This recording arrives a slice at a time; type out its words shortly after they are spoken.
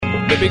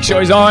The Big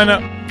Show is on.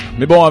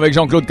 Mais bon, avec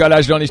Jean-Claude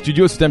Kalache dans les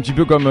studios, c'est un petit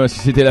peu comme si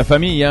c'était la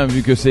famille, hein,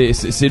 vu que c'est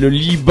le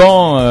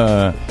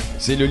Liban,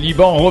 c'est le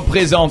Liban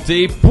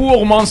représenté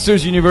pour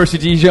Monsters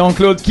University.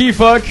 Jean-Claude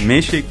Kifok.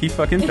 Meisje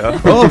Kifok in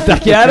tough. Oh,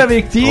 Tarkiad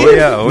avec T.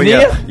 Oh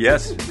yeah.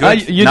 Yes. Good. Ah,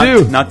 you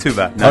do? Not too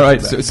bad. All right,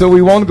 so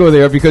we won't go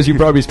there because you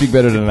probably speak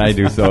better than I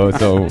do. So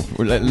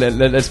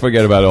let's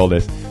forget about all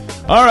this.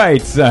 All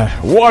right,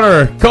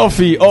 water,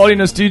 coffee, all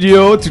in a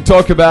studio to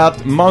talk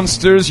about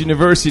Monsters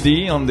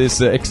University on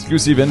this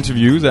exclusive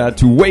interview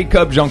to wake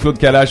up Jean-Claude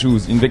Kalache,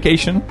 who's in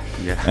vacation,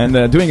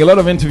 and doing a lot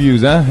of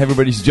interviews.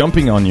 Everybody's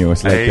jumping on you.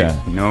 It's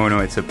like no,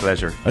 it's a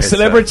pleasure. A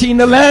celebrity in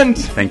the land.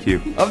 Thank you.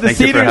 Of the Thank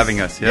theaters. you for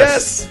having us.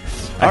 Yes.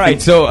 All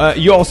right, so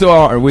you also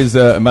are with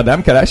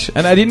Madame Kalache,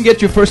 and I didn't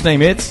get your first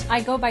name. It's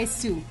I go by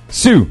Sue.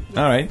 Sue.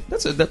 All right,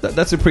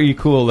 that's a pretty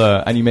cool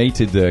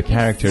animated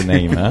character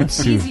name, huh?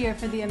 Sue. Easier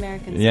for the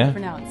Americans to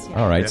pronounce. Yeah.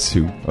 All right,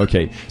 Sue.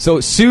 Okay, so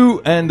Sue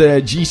and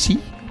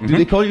GC. Do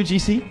they call you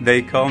GC?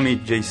 They call me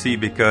JC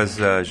because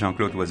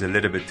Jean-Claude was a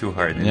little bit too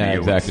hard.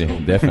 Exactly.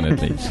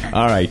 Definitely.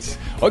 All right.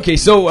 Okay,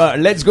 so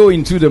let's go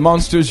into the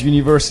Monsters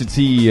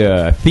University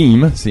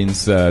theme,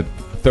 since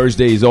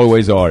Thursday is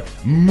always our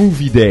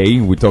movie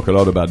day. We talk a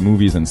lot about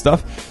movies and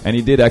stuff, and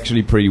it did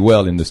actually pretty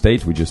well in the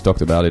States. We just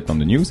talked about it on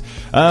the news.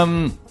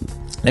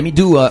 Let me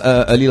do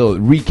a little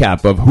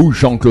recap of who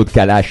Jean-Claude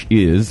Kalache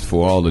is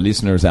for all the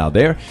listeners out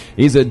there.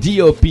 He's a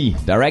DOP,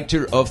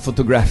 Director of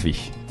Photography.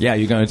 Yeah,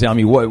 you're going to tell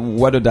me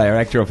what a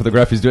director of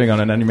photography is doing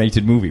on an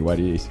animated movie. What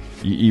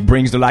he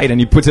brings the light and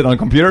he puts it on a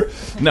computer?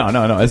 No.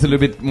 It's a little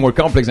bit more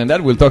complex than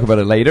that. We'll talk about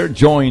it later.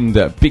 Joined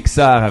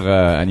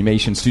Pixar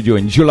Animation Studio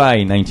in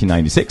July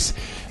 1996.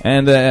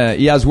 And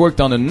he has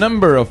worked on a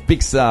number of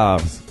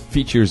Pixar's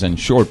features and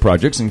short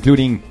projects,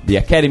 including the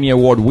Academy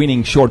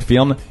Award-winning short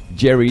film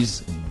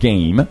Jerry's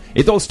Game.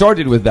 It all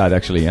started with that,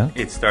 actually, huh?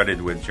 It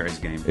started with Jerry's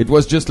Game. It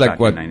was just like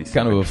what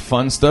kind of a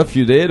fun stuff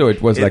you did, or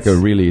it was like a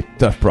really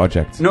tough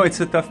project? No, it's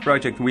a tough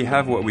project. We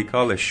have what we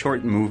call a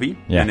short movie,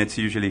 and it's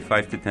usually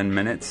 5 to 10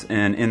 minutes.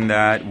 And in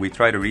that, we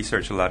try to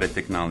research a lot of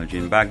technology.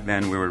 And back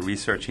then, we were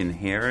researching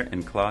hair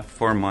and cloth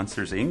for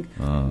Monsters, Inc.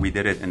 We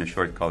did it in a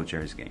short called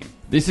Jerry's Game.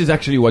 This is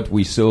actually what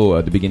we saw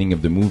at the beginning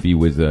of the movie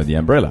with the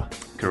umbrella.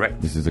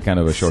 Correct. This is a kind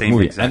of a short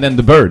movie. Exactly. And then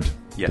the bird.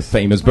 Yes. The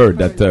famous bird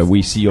that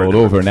we see all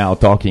over now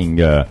talking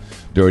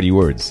dirty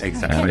words.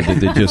 Exactly.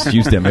 They just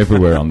use them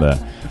everywhere on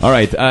the... All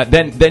right.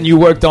 Then you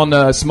worked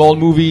on small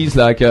movies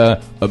like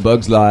A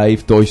Bug's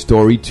Life, Toy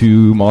Story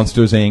 2,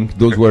 Monsters, Inc.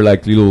 Those were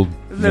like little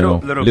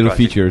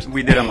features.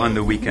 We did them on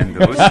the weekend,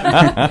 those.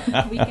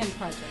 Weekend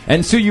project.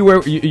 And so you were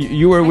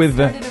with...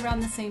 started around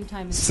the same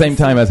time. Same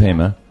time as him,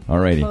 huh?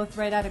 Alrighty. Both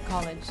right out of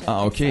college.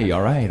 Okay,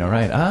 all right.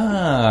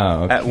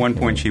 Okay. At one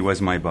point, she was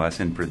my boss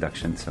in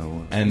production,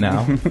 so... And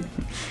now?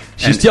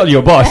 She's still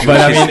your boss, but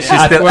I mean... She's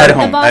still at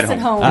home. The boss at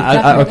home.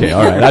 Okay,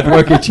 all right. At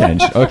work it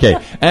changed. Okay.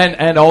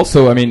 And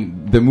also, I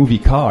mean, the movie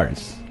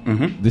Cars.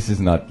 Mm-hmm. This is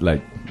not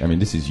like... I mean,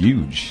 this is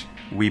huge.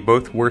 We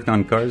both worked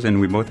on Cars, and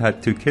we both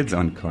had 2 kids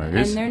on Cars.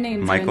 And their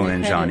names Michael are in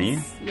and the Johnny.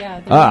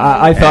 Yeah.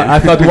 I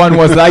thought one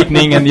was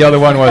Lightning and the other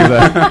one was...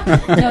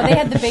 No, they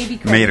had the baby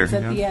credits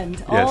at the end.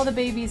 Yes. All the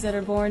babies that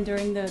are born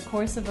during the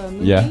course of a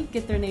movie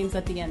get their names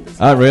at the end as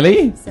well. Ah,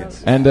 really? So,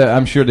 yes. And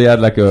I'm sure they had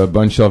like a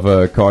bunch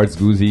of cards,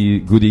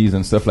 goodies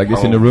and stuff like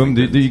this in the room.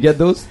 Do you get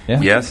those? Yeah?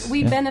 Yes.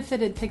 We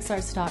benefited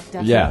Pixar stock,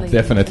 definitely. Yeah,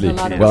 definitely.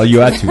 Well, you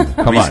had to.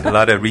 Come on. A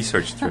lot of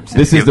research trips.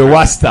 This is the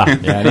Wasta.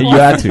 Yeah,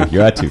 you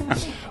had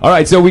to. All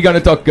right, so we're going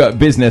to talk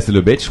business a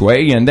little bit,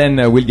 Shui, and then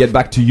we'll get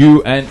back to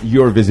you and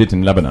your visit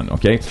in Lebanon,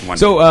 okay? Wonderful.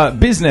 So,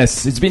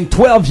 business. It's been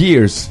 12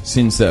 years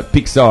since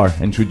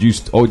Pixar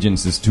introduced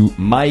audiences to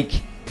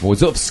Mike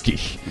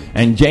Wazowski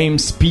and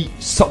James P.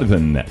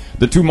 Sullivan,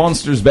 the 2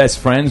 monsters' best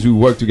friends who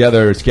work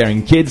together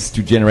scaring kids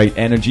to generate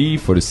energy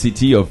for the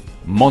city of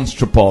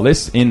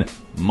Monstropolis in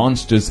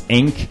Monsters,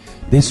 Inc.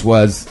 This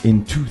was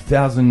in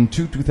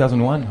 2002,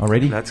 2001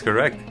 already? That's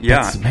correct.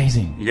 Yeah. That's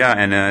amazing. Yeah,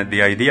 and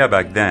the idea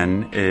back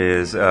then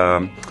is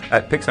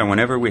at Pixar,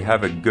 whenever we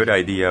have a good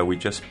idea, we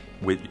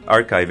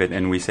archive it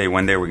and we say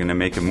one day we're going to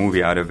make a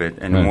movie out of it.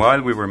 And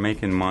while we were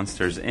making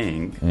Monsters,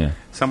 Inc.,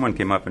 someone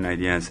came up with an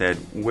idea and said,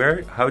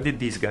 how did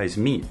these guys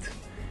meet?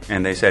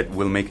 And they said,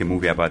 we'll make a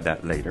movie about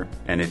that later.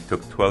 And it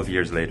took 12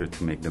 years later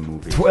to make the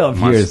movie. 12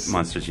 years?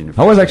 Monsters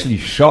University. I was actually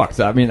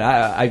shocked. I mean,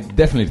 I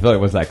definitely thought it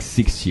was like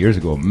 6 years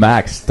ago.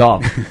 Max,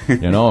 top.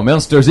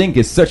 Monsters, Inc.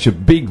 is such a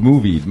big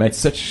movie. It made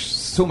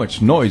so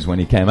much noise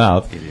when it came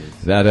out. It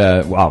is.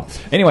 That, wow.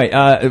 Anyway,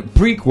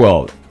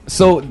 prequel.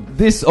 So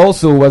this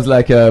also was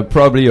like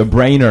probably a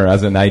brainer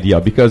as an idea.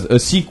 Because a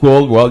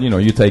sequel, well,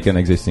 you take an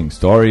existing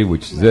story,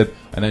 which is it,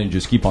 and then you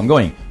just keep on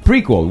going.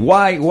 Prequel,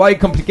 why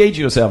complicate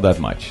yourself that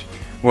much?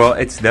 Well,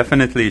 it's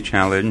definitely a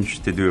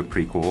challenge to do a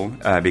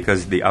prequel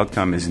because the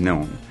outcome is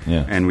known.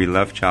 and we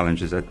love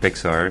challenges at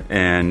Pixar,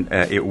 and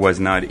it was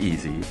not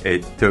easy.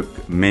 It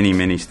took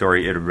many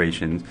story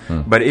iterations,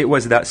 but it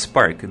was that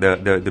spark.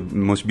 The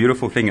most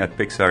beautiful thing at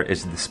Pixar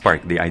is the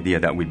spark, the idea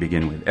that we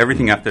begin with.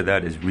 Everything after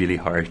that is really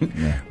hard,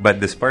 but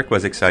the spark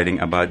was exciting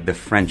about the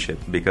friendship,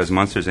 because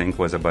Monsters Inc.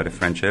 was about a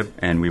friendship,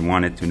 and we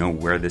wanted to know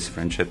where this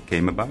friendship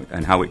came about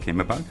and how it came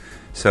about.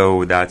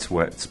 So that's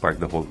what sparked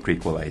the whole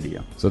prequel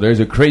idea. So there's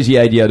a crazy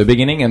idea at the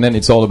beginning, and then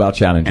it's all about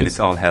challenges. And it's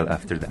all hell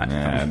after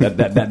that.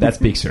 That's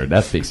Pixar.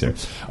 That's Pixar.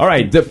 All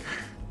right. The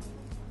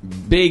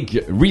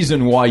big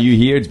reason why you're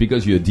here is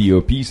because you're a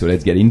DOP, so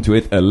let's get into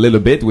it a little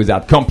bit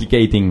without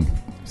complicating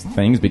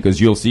things, because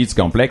you'll see it's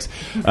complex.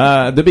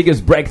 The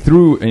biggest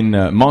breakthrough in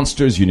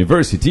Monsters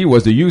University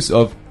was the use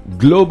of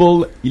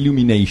global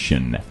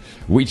illumination,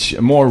 which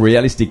more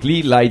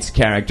realistically lights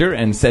character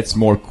and sets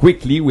more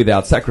quickly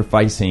without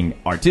sacrificing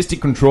artistic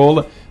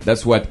control.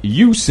 That's what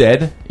you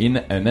said in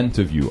an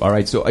interview. All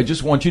right, so I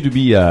just want you to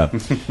be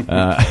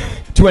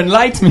to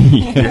enlighten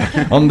me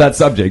on that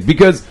subject,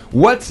 because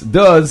what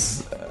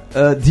does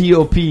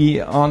DOP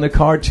on a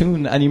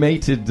cartoon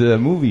animated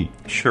movie?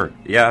 Sure.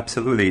 Yeah,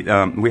 absolutely.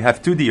 We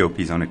have two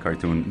DOPs on a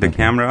cartoon, the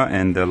camera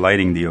and the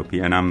lighting DOP,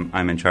 and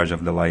I'm in charge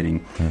of the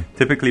lighting.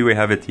 Typically, we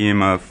have a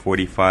team of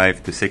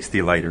 45 to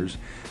 60 lighters.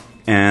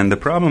 And the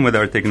problem with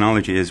our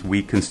technology is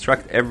we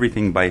construct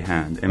everything by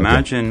hand.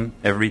 Imagine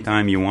every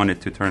time you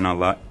wanted to turn a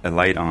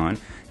light on,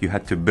 you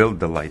had to build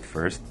the light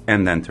first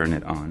and then turn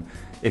it on.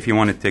 If you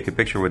wanted to take a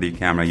picture with your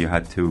camera, you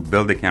had to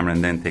build the camera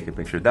and then take a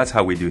picture. That's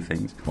how we do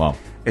things. Wow.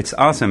 It's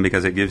awesome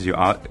because it gives you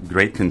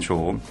great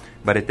control,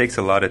 but it takes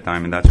a lot of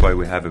time, and that's why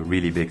we have a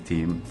really big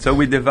team. So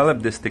we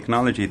developed this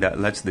technology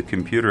that lets the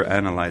computer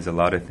analyze a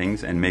lot of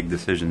things and make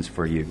decisions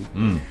for you.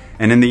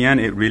 And in the end,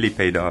 it really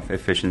paid off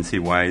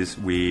efficiency-wise.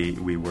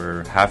 We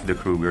were half the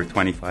crew. We were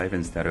 25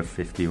 instead of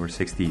 50 or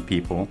 60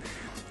 people.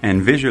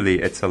 And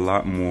visually, it's a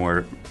lot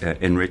more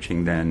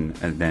enriching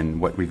than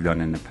what we've done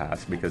in the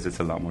past, because it's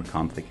a lot more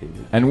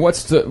complicated. And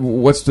what's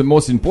the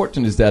most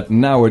important is that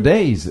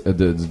nowadays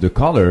the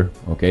color,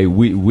 okay,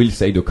 we'll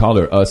say the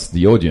color, us,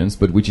 the audience,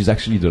 but which is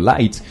actually the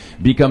light,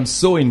 becomes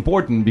so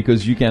important,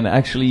 because you can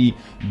actually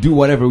do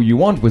whatever you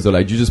want with the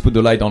light. You just put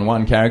the light on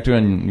one character,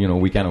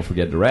 and we kind of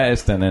forget the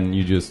rest, and then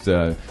you just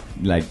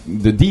like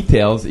the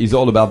details is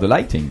all about the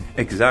lighting.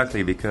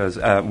 Exactly, because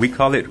we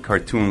call it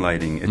cartoon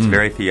lighting. It's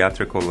very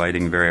theatrical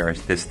lighting, very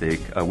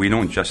artistic. We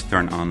don't just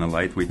turn on the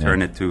light, we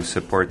turn it to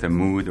support a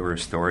mood or a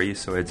story,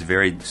 so it's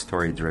very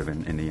story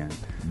driven in the end.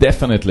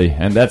 Definitely,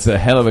 and that's a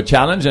hell of a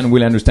challenge, and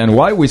we'll understand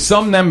why with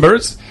some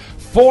numbers.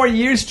 4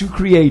 years to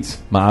create.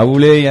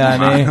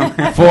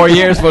 4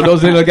 years for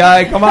those little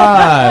guys. Come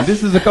on,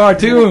 this is a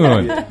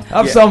cartoon.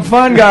 Have some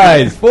fun,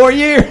 guys. 4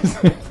 years.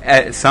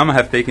 Some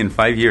have taken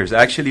 5 years.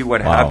 Actually,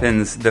 what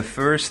happens, the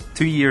first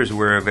 2 years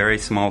we're a very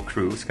small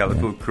crew,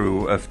 skeletal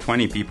crew of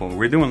 20 people.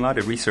 We're doing a lot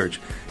of research.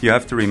 You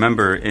have to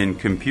remember, in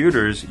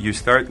computers, you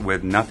start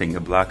with nothing, a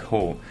black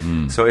hole.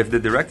 So if the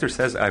director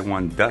says, I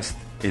want dust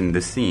in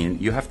the scene,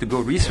 you have to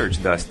go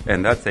research dust,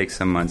 and that takes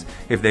some months.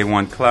 If they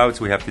want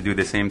clouds, we have to do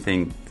the same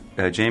thing.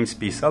 James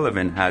P.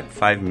 Sullivan had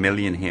 5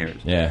 million hairs.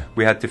 Yeah.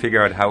 We had to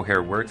figure out how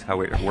hair works, how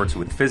it works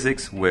with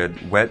physics, with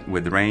wet,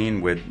 with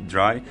rain, with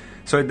dry.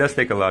 So it does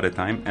take a lot of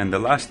time. And the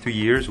last 2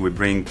 years, we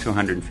bring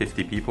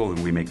 250 people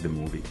and we make the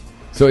movie.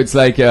 So it's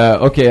like,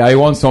 okay, I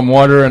want some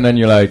water, and then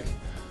you're like,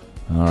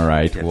 all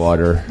right,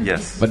 water.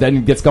 Yes. But then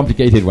it gets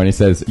complicated when he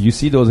says, you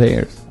see those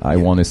hairs? I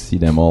want to see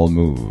them all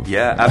move.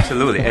 Yeah,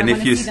 absolutely. And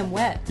if you see them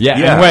wet. Yeah,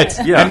 and wet.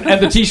 Yeah.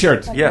 And the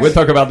T-shirt. Yes. We'll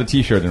talk about the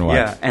T-shirt and what.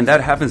 Yeah, and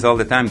that happens all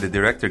the time. The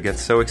director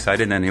gets so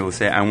excited, and he will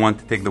say, I want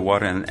to take the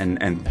water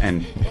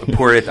and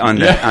pour it on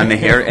the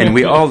hair. And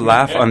we all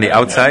laugh on the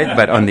outside,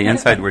 but on the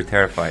inside we're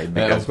terrified,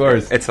 because of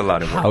course. It's a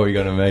lot of work. How are we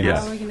going to make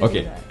Yes. it?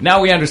 Okay,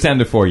 now we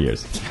understand the 4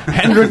 years.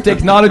 100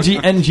 technology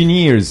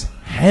engineers.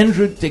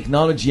 100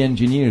 technology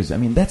engineers. I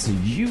mean, that's a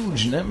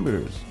huge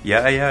number.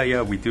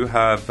 Yeah. We do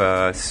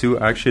have, Sue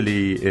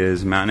actually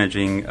is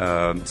managing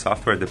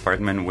software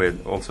department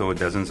with also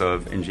dozens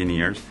of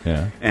engineers.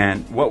 Yeah.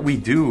 And what we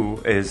do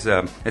is,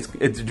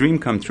 it's a dream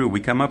come true. We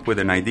come up with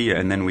an idea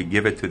and then we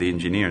give it to the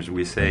engineers.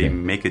 We say,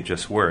 make it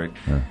just work.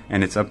 Yeah.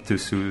 And it's up to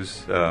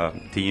Sue's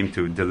team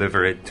to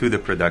deliver it to the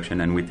production.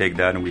 And we take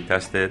that and we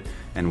test it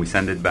and we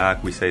send it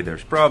back. We say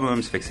there's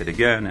problems, fix it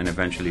again, and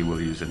eventually we'll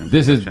use it in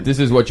production. This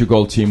is what you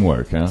call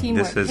teamwork, huh?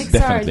 Teamwork. Pixar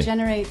definitely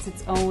generates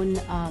its own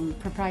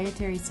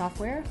proprietary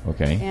software.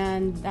 Okay.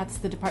 And that's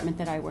the department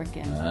that I work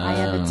in. I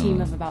have a team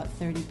of about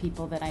 30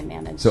 people that I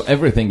manage. So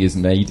everything is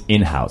made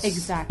in-house.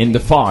 Exactly. In the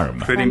farm.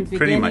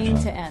 Pretty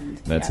much. To end.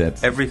 That's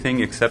it.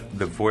 Everything except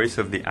the voice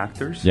of the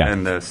actors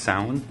and the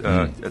sound,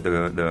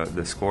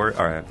 the score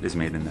is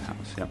made in the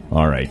house. Yeah.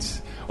 All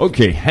right.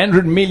 Okay,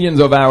 100 millions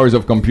of hours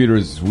of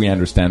computers. We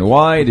understand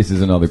why. This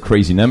is another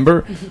crazy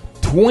number.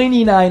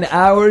 29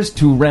 hours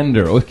to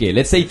render. Okay,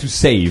 let's say to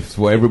save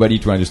for everybody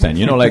to understand.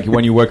 You know, like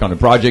when you work on a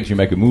project, you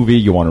make a movie,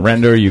 you want to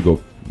render, you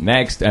go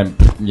next, and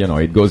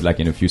it goes like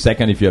in a few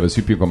seconds if you have a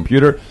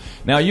supercomputer.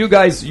 Now you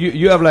guys,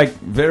 you have like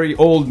very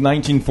old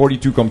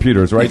 1942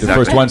 computers, right? Exactly.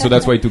 The first one, so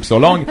that's why it took so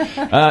long.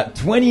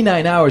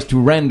 29 hours to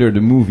render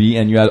the movie,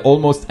 and you had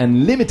almost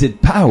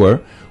unlimited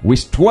power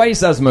with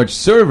twice as much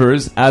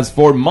servers as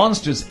for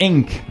Monsters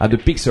Inc. at the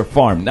Pixar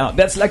farm. Now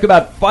that's like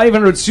about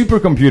 500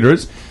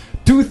 supercomputers,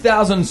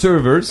 2,000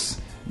 servers.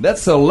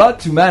 That's a lot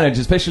to manage,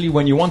 especially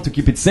when you want to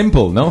keep it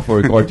simple, no, for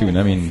a cartoon.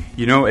 I mean,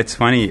 it's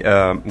funny.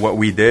 What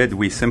we did,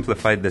 we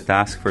simplified the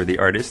task for the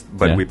artist,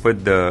 but we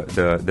put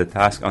the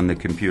task on the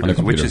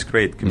computers, which is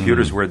great.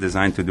 Computers were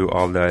designed to do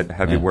all that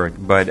heavy work.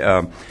 But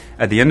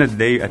at the end of the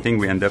day, I think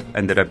we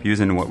ended up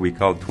using what we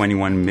call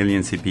 21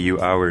 million CPU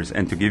hours.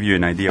 And to give you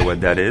an idea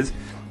what that is,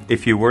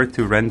 if you were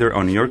to render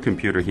on your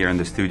computer here in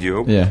the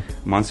studio,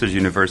 Monsters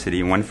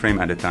University, one frame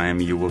at a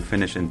time, you will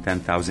finish in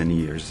 10,000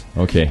 years.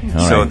 Okay.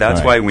 So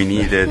that's why we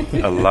needed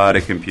a lot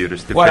of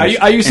computers to finish.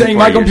 Are you saying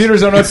my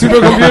computers are not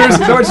supercomputers? Is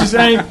that what you're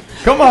saying?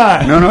 Come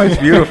on. No, it's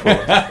beautiful.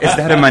 Is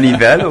that a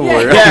manivelle?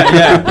 Or?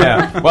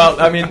 Yeah. Well,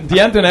 I mean, the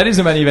internet is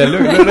a manivelle.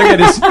 Look at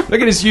this.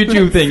 Look at this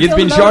YouTube thing. It's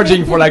been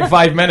charging for like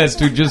 5 minutes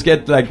to just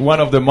get like one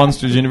of the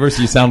Monsters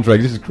University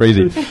soundtracks. This is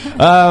crazy.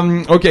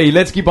 Okay,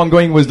 let's keep on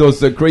going with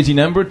those crazy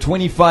number.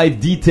 25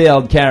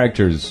 detailed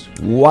characters.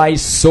 Why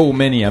so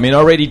many? I mean,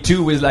 already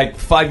 2 with like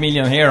 5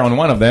 million hair on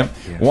one of them.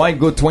 Yeah. Why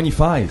go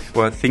 25?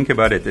 Well, think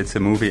about it. It's a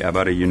movie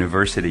about a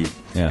university.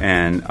 Yeah.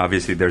 And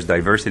obviously there's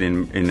diversity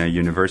in a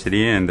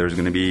university, and there's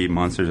going to be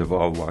monsters of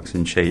all walks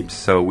and shapes.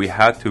 So we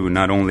had to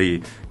not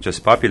only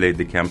just populate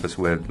the campus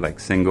with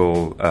like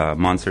single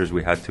monsters,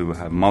 we had to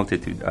have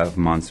multitude of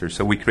monsters.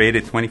 So we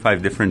created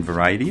 25 different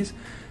varieties,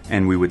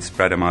 and we would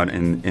spread them out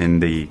in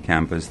the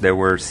campus. There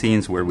were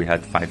scenes where we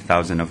had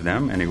 5,000 of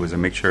them, and it was a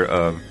mixture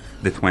of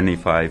the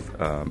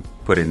 25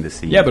 put in the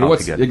scene. Yeah, but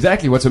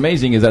what's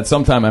amazing is that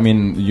sometimes, I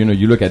mean,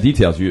 you look at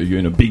details. You're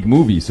in a big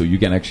movie, so you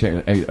can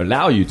actually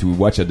allow you to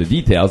watch at the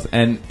details,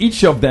 and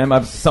each of them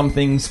have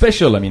something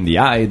special. I mean, the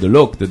eye, the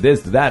look, the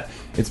this, the that.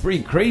 It's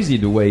pretty crazy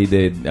the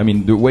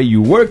way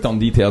you worked on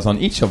details on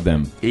each of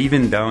them.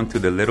 Even down to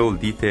the little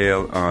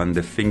detail on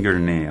the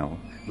fingernail.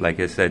 Like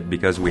I said,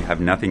 because we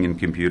have nothing in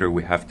computer,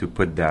 we have to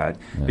put that.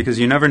 Yeah. Because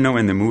you never know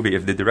in the movie,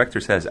 if the director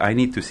says, I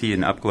need to see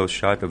an up-close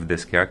shot of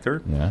this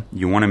character,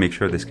 you want to make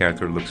sure this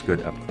character looks good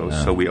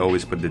up-close. So we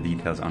always put the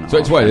details on. So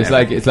it's what? It's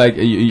like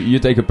you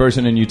take a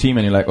person in your team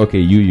and you're like, okay,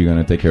 you're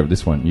going to take care of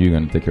this one, you're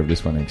going to take care of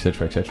this one,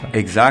 etc., etc.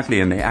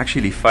 Exactly, and they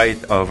actually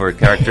fight over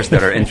characters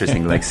that are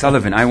interesting. Like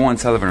Sullivan, I want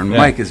Sullivan, and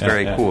Mike is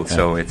very cool. Yeah.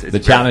 So it's the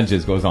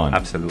challenges goes on.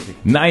 Absolutely.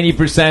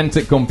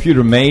 90%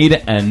 computer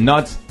made and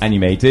not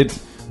animated.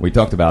 We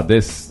talked about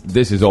this.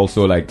 This is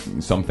also like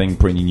something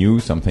pretty new,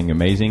 something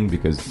amazing,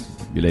 because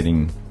you're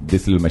letting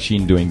this little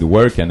machine doing the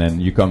work, and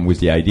then you come with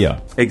the idea.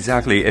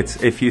 Exactly.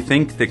 It's if you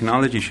think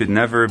technology should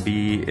never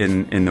be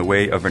in the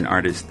way of an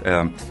artist,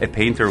 a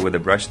painter with a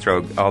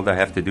brushstroke, all they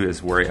have to do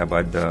is worry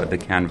about the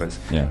canvas.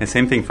 Yeah. And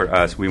same thing for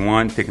us. We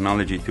want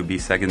technology to be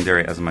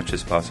secondary as much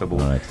as possible.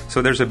 Right.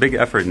 So there's a big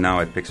effort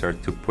now at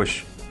Pixar to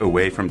push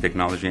away from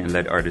technology and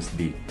let artists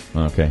be.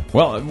 Okay.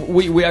 Well,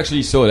 we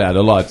actually saw that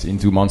a lot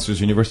into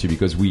Monsters University,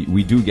 because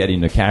we do get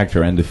in the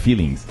character and the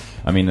feelings.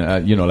 I mean,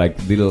 like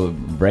little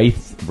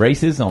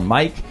braces on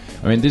Mike.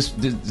 I mean, this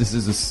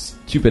is a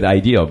stupid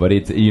idea, but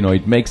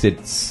it makes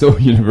it so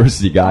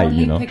university guy,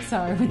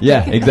 Pixar.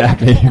 Yeah,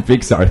 exactly.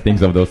 Pixar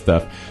thinks of those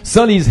stuff.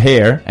 Sully's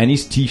hair and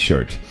his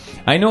T-shirt.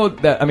 I know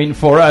that. I mean,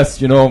 for us,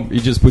 he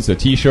just puts a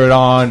T-shirt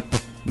on.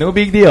 No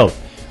big deal.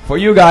 For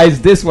you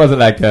guys, this was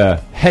like a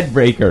head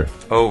breaker.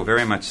 Oh,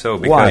 very much so.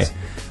 Because, why?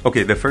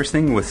 Okay, the first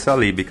thing with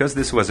Sully, because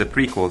this was a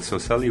prequel, so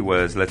Sully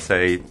was, let's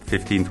say,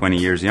 15, 20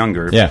 years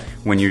younger. Yeah.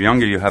 When you're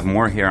younger, you have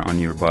more hair on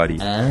your body.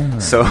 Ah.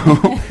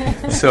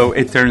 So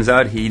it turns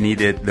out he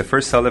needed, the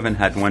first Sullivan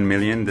had 1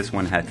 million, this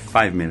one had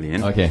 5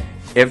 million. Okay.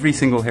 Every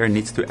single hair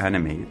needs to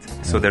animate.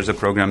 So there's a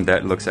program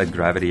that looks at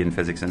gravity and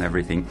physics and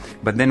everything.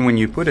 But then when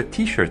you put a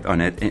T-shirt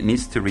on it, it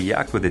needs to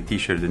react with the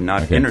T-shirt and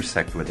not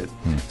intersect with it.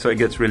 So it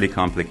gets really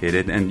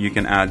complicated. And you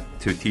can add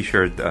to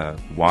T-shirt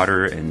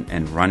water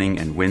and running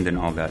and wind and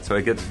all that. So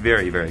it gets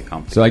very, very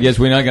complicated. So I guess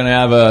we're not going to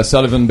have a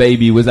Sullivan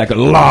baby with like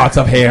lots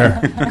of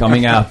hair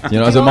coming out,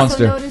 as a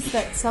monster. I also noticed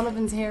that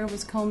Sullivan's hair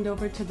was combed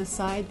over to the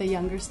side, the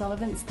younger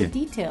Sullivan's. The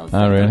details.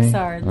 Oh, really? Look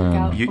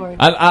out for it.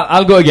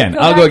 I'll go again.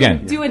 I'll go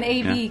again. Do an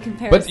A-B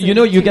comparison. But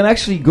you can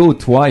actually go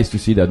twice to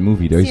see that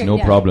movie. There is no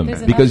problem,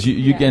 because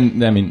you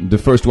can. I mean, the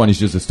first one is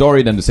just a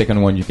story. Then the second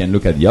one you can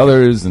look at the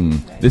others, and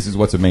this is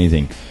what's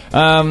amazing.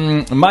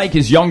 Mike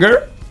is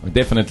younger.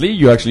 Definitely,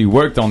 you actually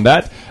worked on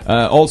that.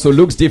 Also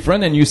looks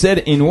different, and you said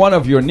in one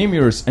of your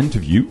numerous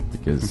interview,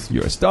 because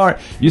you're a star,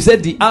 you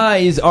said the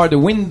eyes are the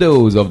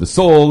windows of the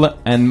soul,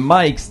 and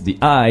Mike's the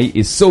eye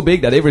is so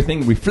big that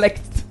everything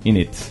reflects in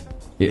it.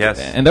 Yes.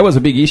 And that was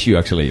a big issue,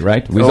 actually,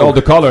 right? With all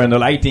the color and the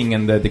lighting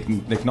and the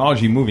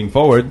technology moving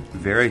forward.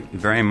 Very,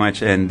 very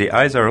much. And the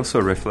eyes are also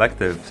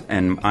reflective.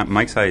 And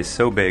Mike's eye is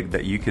so big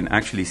that you can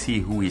actually see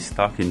who he's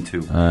talking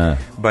to.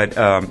 But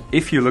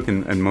if you look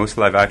in most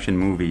live-action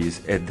movies,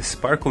 the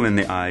sparkle in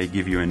the eye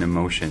give you an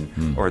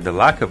emotion, or the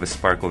lack of a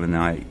sparkle in the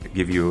eye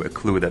give you a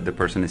clue that the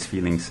person is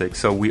feeling sick.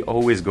 So we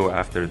always go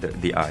after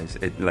the eyes.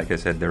 Like I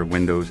said, they're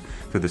windows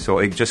to the soul.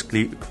 It just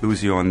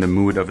clues you on the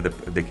mood of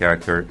the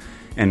character.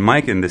 And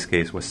Mike, in this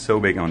case, was so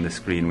big on the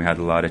screen, we had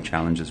a lot of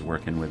challenges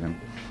working with him.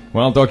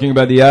 Well, talking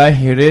about the eye,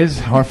 here it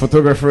is, our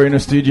photographer in the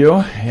studio.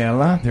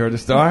 Hella, there the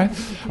star.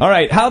 All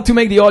right, how to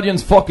make the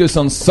audience focus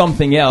on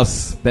something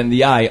else than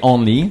the eye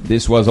only.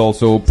 This was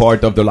also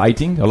part of the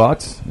lighting, a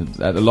lot. It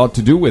had a lot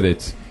to do with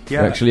it.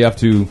 Yeah. You actually have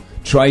to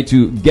try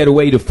to get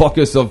away the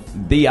focus of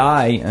the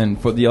eye and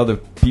for the other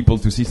people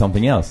to see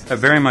something else.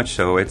 Very much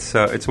so. It's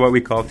what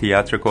we call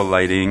theatrical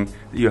lighting.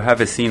 You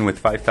have a scene with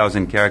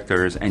 5,000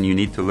 characters, and you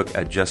need to look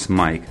at just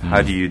Mike.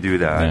 How do you do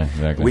that? Yeah,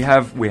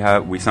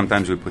 exactly. We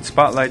sometimes put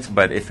spotlights,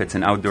 but if it's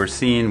an outdoor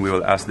scene, we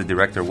will ask the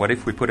director, what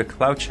if we put a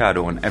cloud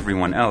shadow on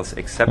everyone else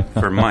except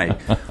for Mike?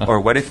 Or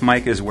what if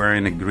Mike is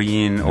wearing a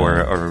green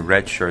or a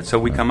red shirt? So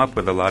we come up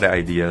with a lot of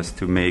ideas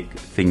to make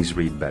things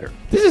read better.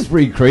 This is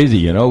pretty crazy,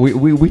 you know.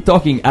 We're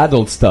talking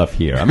adult stuff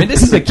here. I mean,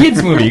 this is a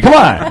kids movie. Come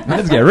on,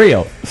 let's get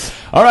real.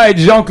 All right,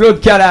 Jean-Claude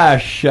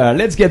Kalache,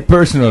 let's get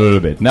personal a little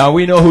bit. Now,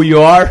 we know who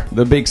you are,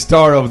 the big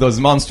star of those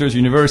Monsters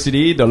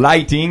University, the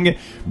lighting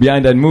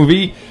behind that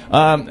movie.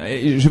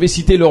 Je vais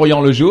citer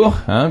L'Orient le Jour,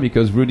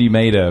 because Rudy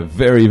made a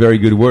very, very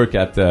good work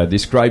at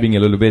describing a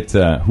little bit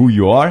who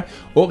you are.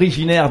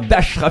 Originaire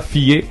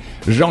d'Ashrafillé,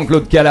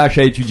 Jean-Claude Kalache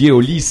a étudié au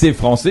lycée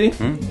français,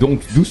 donc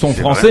d'où son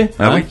français,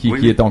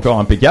 qui est encore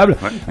impeccable.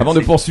 Ouais, avant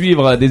de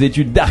poursuivre des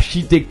études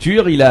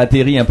d'architecture, il a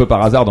atterri un peu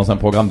par hasard dans un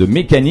programme de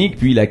mécanique,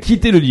 puis il a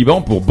quitté le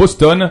Liban pour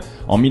Boston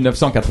en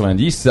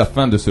 1990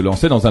 afin de se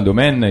lancer dans un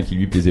domaine qui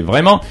lui plaisait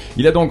vraiment.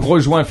 Il a donc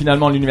rejoint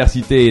finalement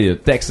l'université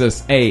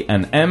Texas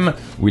A&M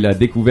où il a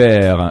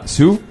découvert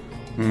Sue.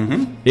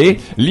 Et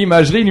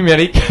l'imagerie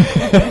numérique.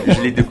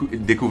 Je l'ai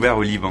découvert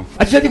au Liban.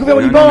 Ah, tu l'as découvert au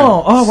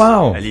Liban? Oh,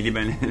 wow. Elle est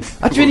libanaise.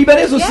 Ah, tu es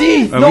libanaise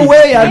aussi? Yes. No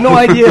way, I had no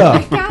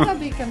idea.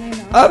 Arabic, I mean,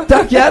 Ah,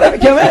 t'as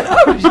Arabic,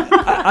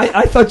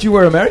 I thought you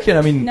were American.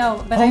 I mean,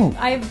 no, but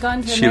I've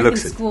gone to She American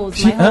looks it.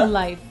 schools my whole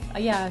life.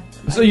 Yeah.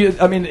 So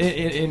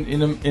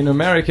in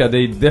America,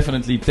 they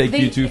definitely take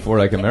you to for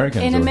like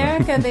Americans. In or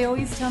America, they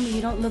always tell me you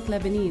don't look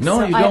Lebanese. No,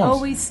 so you I don't.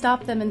 always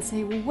stop them and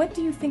say, well, what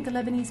do you think a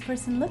Lebanese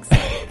person looks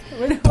like?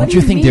 What Don't do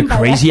you think mean they're by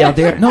crazy that? out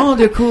there? No,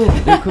 they're cool.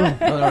 They're cool.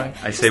 All right.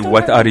 I say,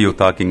 what are you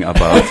talking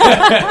about?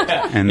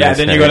 And Yeah,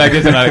 they then say- you go like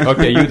this and I'm like,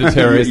 okay, you the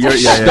terrorist.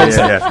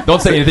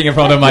 Don't say anything in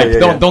front of the mic.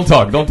 Yeah. Don't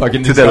talk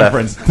in To this the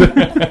conference.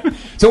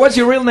 So what's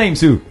your real name,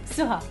 Sue?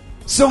 Suha.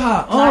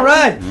 Soha. All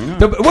right.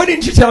 Why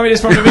didn't you tell me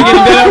this from the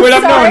beginning? Then I would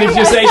have known. Sorry. If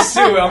you say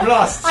Sue, I'm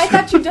lost. I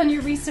thought you'd done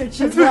your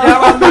research as well.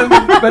 Yeah,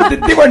 well,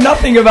 but they were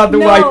nothing about the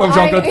No, wife of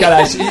Jean-Claude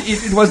Kalache.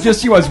 It was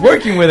just she was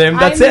working with him.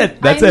 That's it.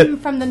 I'm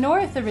from the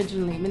north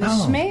originally, Min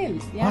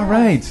Shmail. Yeah. All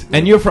right.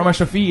 And you're from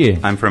Ashrafiyeh.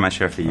 I'm from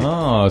Ashrafiyeh.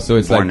 Oh, so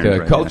it's Born like and a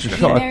bred culture in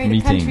shock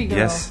Married a country meeting. girl.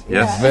 Yes,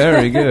 Yeah. yes.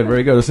 Very good,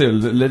 very good. So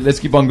let's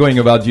keep on going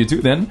about you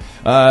too then.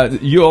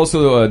 You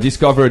also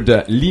discovered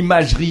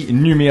l'imagerie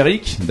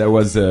numérique that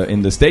was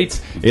in the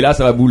States. Et là,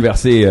 ça va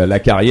bouleverser la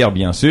carrière,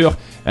 bien sûr.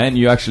 And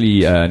you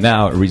actually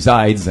now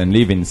resides and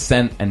live in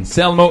San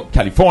Anselmo,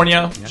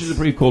 California, which is a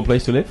pretty cool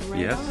place to live.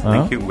 Yes, Uh-huh.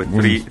 thank you. With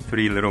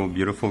three little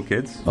beautiful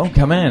kids. Oh,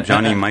 come on.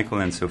 Johnny, Michael,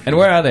 and Sophie. And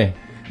where are they?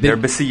 They're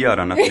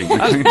besiyara, nothing.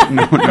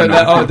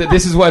 No.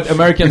 This is what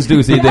Americans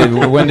do. See,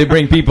 when they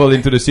bring people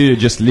into the studio,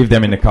 just leave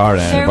them in the car.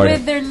 They're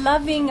with their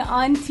loving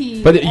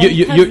auntie. But and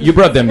you cousin.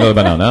 brought them to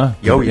Lebanon, huh?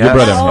 Oh, You yes.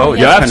 brought them. Oh, you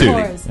yes, have to.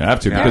 definitely. You have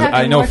to, Yeah. because They're I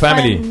having know more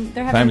family. fun.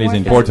 They're having Family is more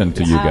important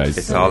fun. to you guys.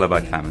 It's all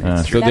about family.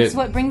 So That's they-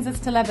 what brings us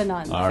to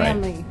Lebanon. All right.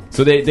 Family.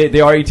 So they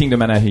are eating the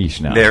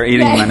manahish now. They're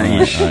eating Yeah.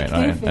 manahish. All right,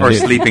 all right. Or And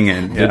they- sleeping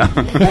in. Yeah.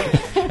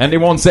 And they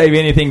won't save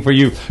anything for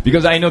you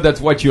because I know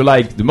that's what you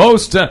like the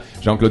most.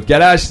 Jean-Claude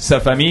Kalache,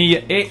 sa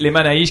famille et les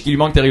manahish qui lui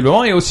manquent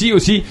terriblement et aussi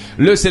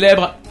le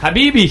célèbre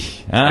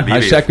Habibi. Habibi, À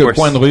chaque of course.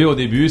 coin de rue au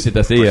début, c'est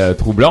assez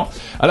troublant.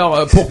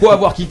 Alors pourquoi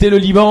avoir quitté le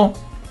Liban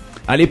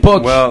à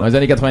l'époque, dans les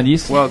années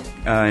 90? Well,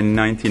 in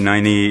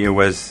 1990, it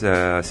was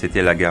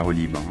c'était la guerre au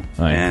Liban,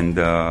 Right. and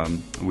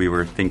we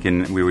were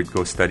thinking we would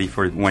go study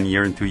for 1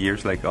 year and 2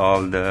 years, like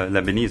all the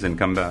Lebanese, and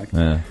come back.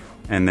 Yeah.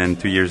 And then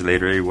 2 years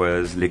later, it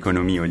was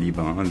l'économie au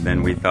Liban. And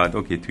then we thought,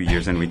 okay, 2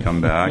 years and we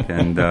come back,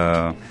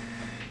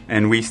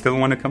 and we still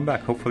want to come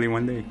back. Hopefully,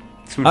 one day.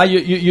 Soon.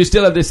 You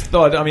still have this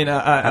thought. I mean,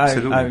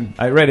 Absolutely.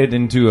 I read it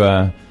into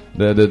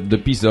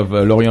the piece of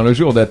Lorient Le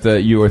Jour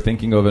that you were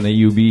thinking of an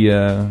AUB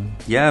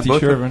Yeah,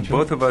 teacher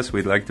both of us,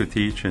 we'd like to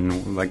teach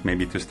and like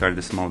maybe to start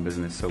a small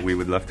business. So we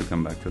would love to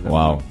come back to that.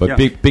 Wow, but yeah.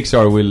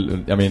 Pixar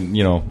will. I mean,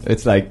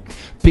 it's like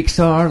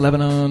Pixar,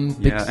 Lebanon.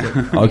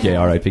 Pixar. Yeah. Okay,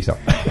 all right, Pixar.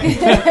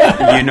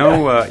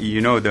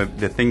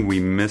 The thing we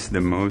miss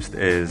the most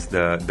is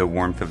the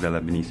warmth of the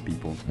Lebanese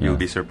people. Yeah. You'll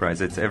be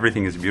surprised.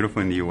 Everything is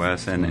beautiful in the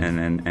U.S. and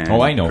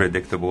I know.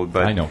 predictable.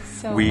 But I know.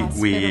 So we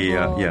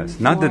hospitable, yes,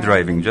 not the warm.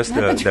 driving, just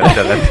Not the the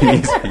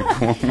Lebanese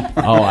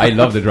people. Oh, I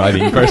love the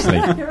driving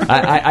personally.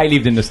 I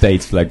lived in the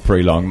States like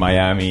pretty long,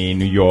 Miami,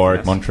 New York,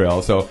 Yes.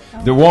 Montreal. So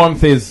the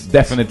warmth is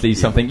definitely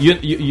something.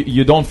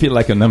 You don't feel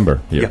like a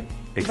number here. Yeah,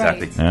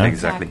 exactly, Right. Yeah.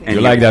 exactly. Exactly. And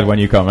You like that when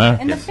you come, huh?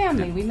 And Yes. the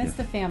family, we miss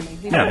the family.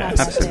 We Yeah, don't have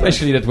absolutely.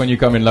 Especially that when you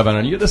come in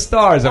Lebanon, you're the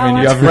stars. I mean,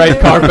 Oh, you have red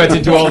carpets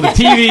into all the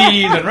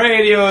TVs and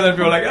radios, and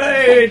people are like,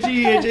 hey,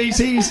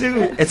 GHAC,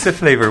 Sue. It's a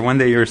flavor. One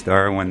day you're a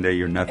star, one day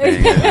you're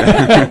nothing.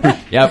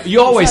 Yeah,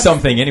 you're always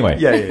something anyway.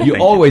 Yeah, You're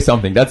thank always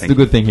something. That's Thank the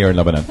good thing here in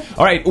Lebanon.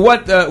 All right,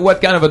 what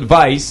kind of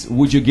advice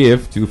would you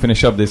give to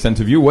finish up this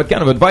interview? What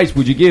kind of advice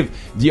would you give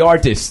the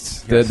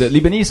artists, Yes. the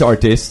Lebanese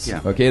artists,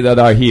 Yeah. okay, that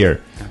are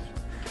here?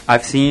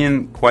 I've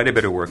seen quite a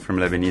bit of work from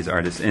Lebanese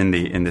artists in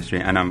the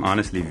industry, and I'm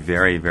honestly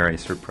very, very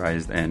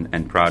surprised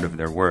and proud of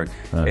their work.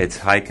 It's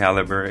high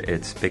caliber,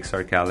 it's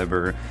Pixar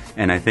caliber,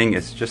 and I think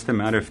it's just a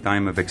matter of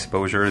time of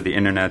exposure. The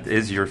internet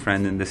is your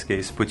friend in this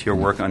case. Put your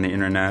work on the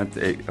internet.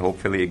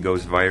 Hopefully it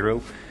goes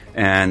viral.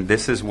 And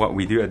this is what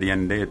we do at the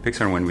end of the day at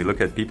Pixar. When we look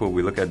at people,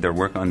 we look at their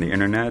work on the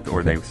internet,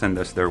 or they send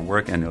us their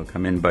work and it'll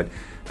come in. But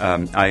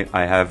I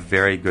have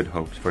very good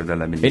hopes for the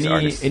Lebanese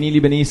artists. Any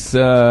Lebanese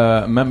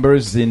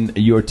members in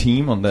your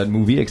team on that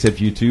movie,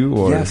 except you two?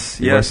 Or Yes,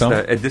 you or some?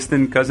 a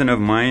distant cousin of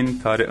mine,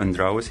 Tarek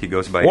Andraus, he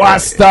goes by...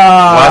 Wasta!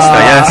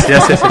 Wasta,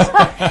 yes.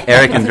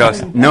 Eric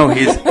Andraus. No,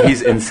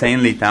 he's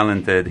insanely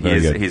talented.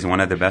 Very good. He's one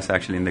of the best,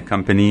 actually, in the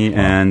company.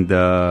 And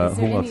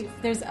who else?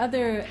 There's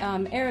other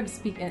Arab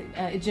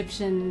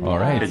Egyptian. All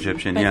right.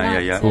 Egyptian, but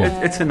yeah. not, Cool.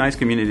 It's a nice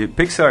community.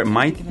 Pixar,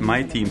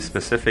 my team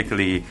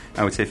specifically,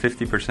 I would say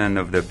 50%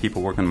 of the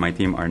people working on my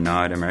team are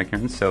not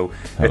Americans. So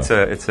it's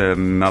a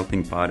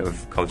melting pot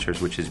of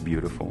cultures, which is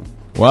beautiful.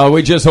 Well,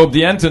 we just hope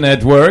the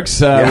internet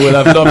works. We'll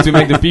have loved to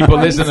make the people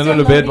listen a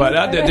little bit,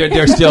 but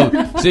they're still...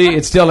 See,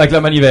 it's still like La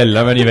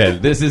Manivelle.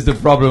 This is the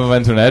problem of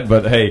internet,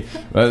 but hey,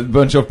 a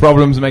bunch of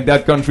problems make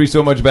that country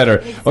so much better.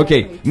 Exactly.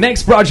 Okay,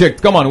 next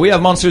project. Come on, we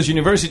have Monsters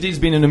University. It's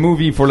been in a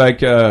movie for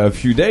like a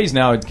few days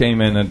now. It came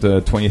in at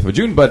the 20th of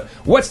June, but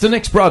what's the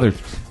next project?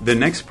 The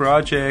next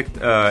project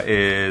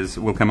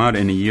will come out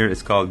in a year.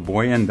 It's called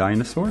Boy and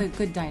Dinosaur. The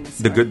Good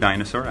Dinosaur. The Good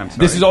Dinosaur, I'm sorry.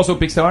 This is also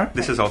Pixar?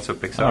 This is also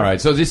Pixar. All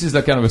right, so this is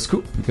like kind of a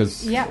scoop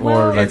because... Yeah, or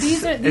well, like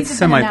these it's have been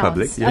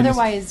semi-public, announced. yes.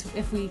 Otherwise,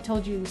 if we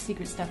told you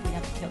secret stuff, we'd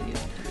have to kill you.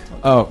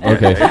 Oh,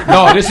 okay.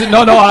 No, this is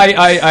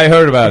I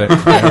heard about it. I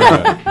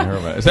heard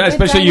about it. So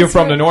especially you're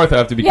from the north, I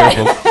have to be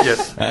careful.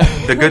 Yes,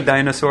 The Good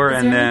Dinosaur,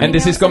 and then... And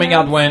this is coming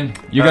out when?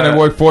 You're going to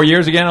work 4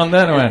 years again on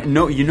that? Or when?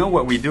 No, you know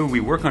what we do? We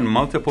work on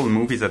multiple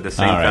movies at the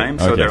same All right, time,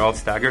 so okay. they're all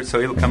staggered. So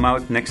it'll come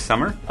out next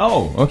summer.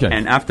 Oh, okay.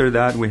 And after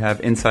that, we have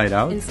Inside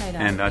Out. Inside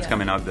Out, and that's yeah.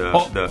 coming out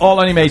all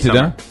animated,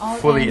 summer. huh? All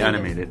Fully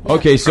animated. animated.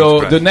 Okay, From so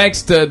scratch.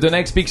 the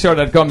next Pixar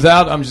that comes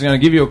out, I'm just going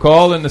to give you a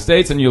call in the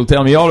States and you'll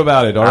tell me all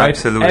about it, all right?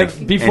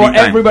 Absolutely. Before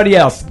Anytime. everybody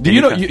else. Do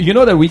you know Anytime. you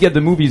know that we get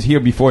the movies here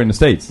before in the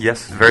States?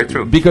 Yes, very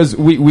true. Because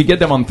we get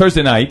them on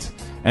Thursday night.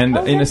 And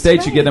in the that's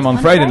States, you get them on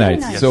right. Friday On Friday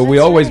nights. night. So we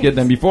That's always right. get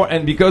them before.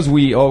 And because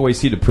we always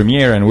see the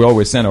premiere and we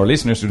always send our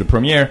listeners to the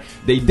premiere,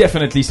 they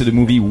definitely see the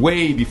movie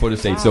way before the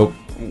States. Wow.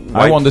 So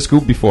I want the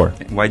scoop before.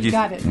 Why do you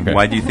Got it. Okay.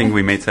 Why do you think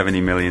we made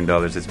 $70 million?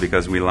 It's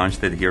because we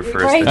launched it here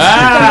first. Right.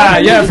 Ah,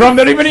 yeah, from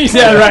the Lebanese,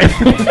 yeah, right.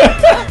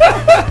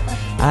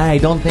 I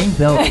don't think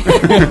so.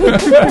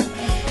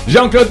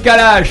 Jean-Claude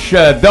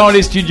Kalache dans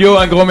les studios.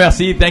 Un gros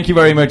merci. Thank you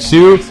very much,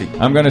 Sue.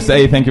 I'm going to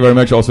say thank you very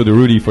much also to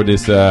Rudy for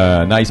this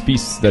nice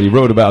piece that he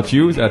wrote about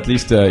you. At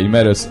least he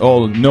made us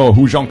all know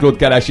who Jean-Claude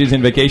Kalache is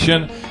in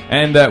vacation.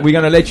 And we're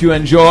going to let you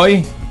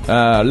enjoy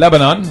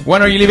Lebanon.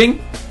 When are you leaving?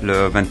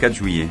 Le 24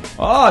 juillet.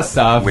 Oh,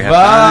 ça We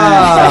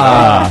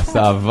va.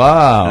 Ça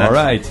va. All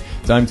right.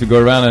 Time to go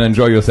around and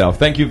enjoy yourself.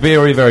 Thank you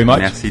very, very much.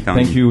 Merci, Tanguy.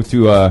 Thank you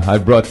to, I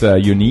brought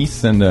your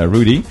niece and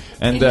Rudy.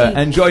 And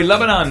enjoy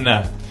Lebanon.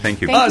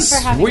 Thank you. Thank you Us,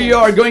 for having we us.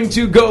 are going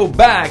to go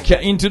back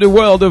into the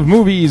world of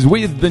movies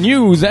with the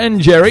news and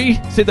Jerry.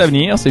 C'est à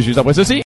venir, c'est juste après ceci.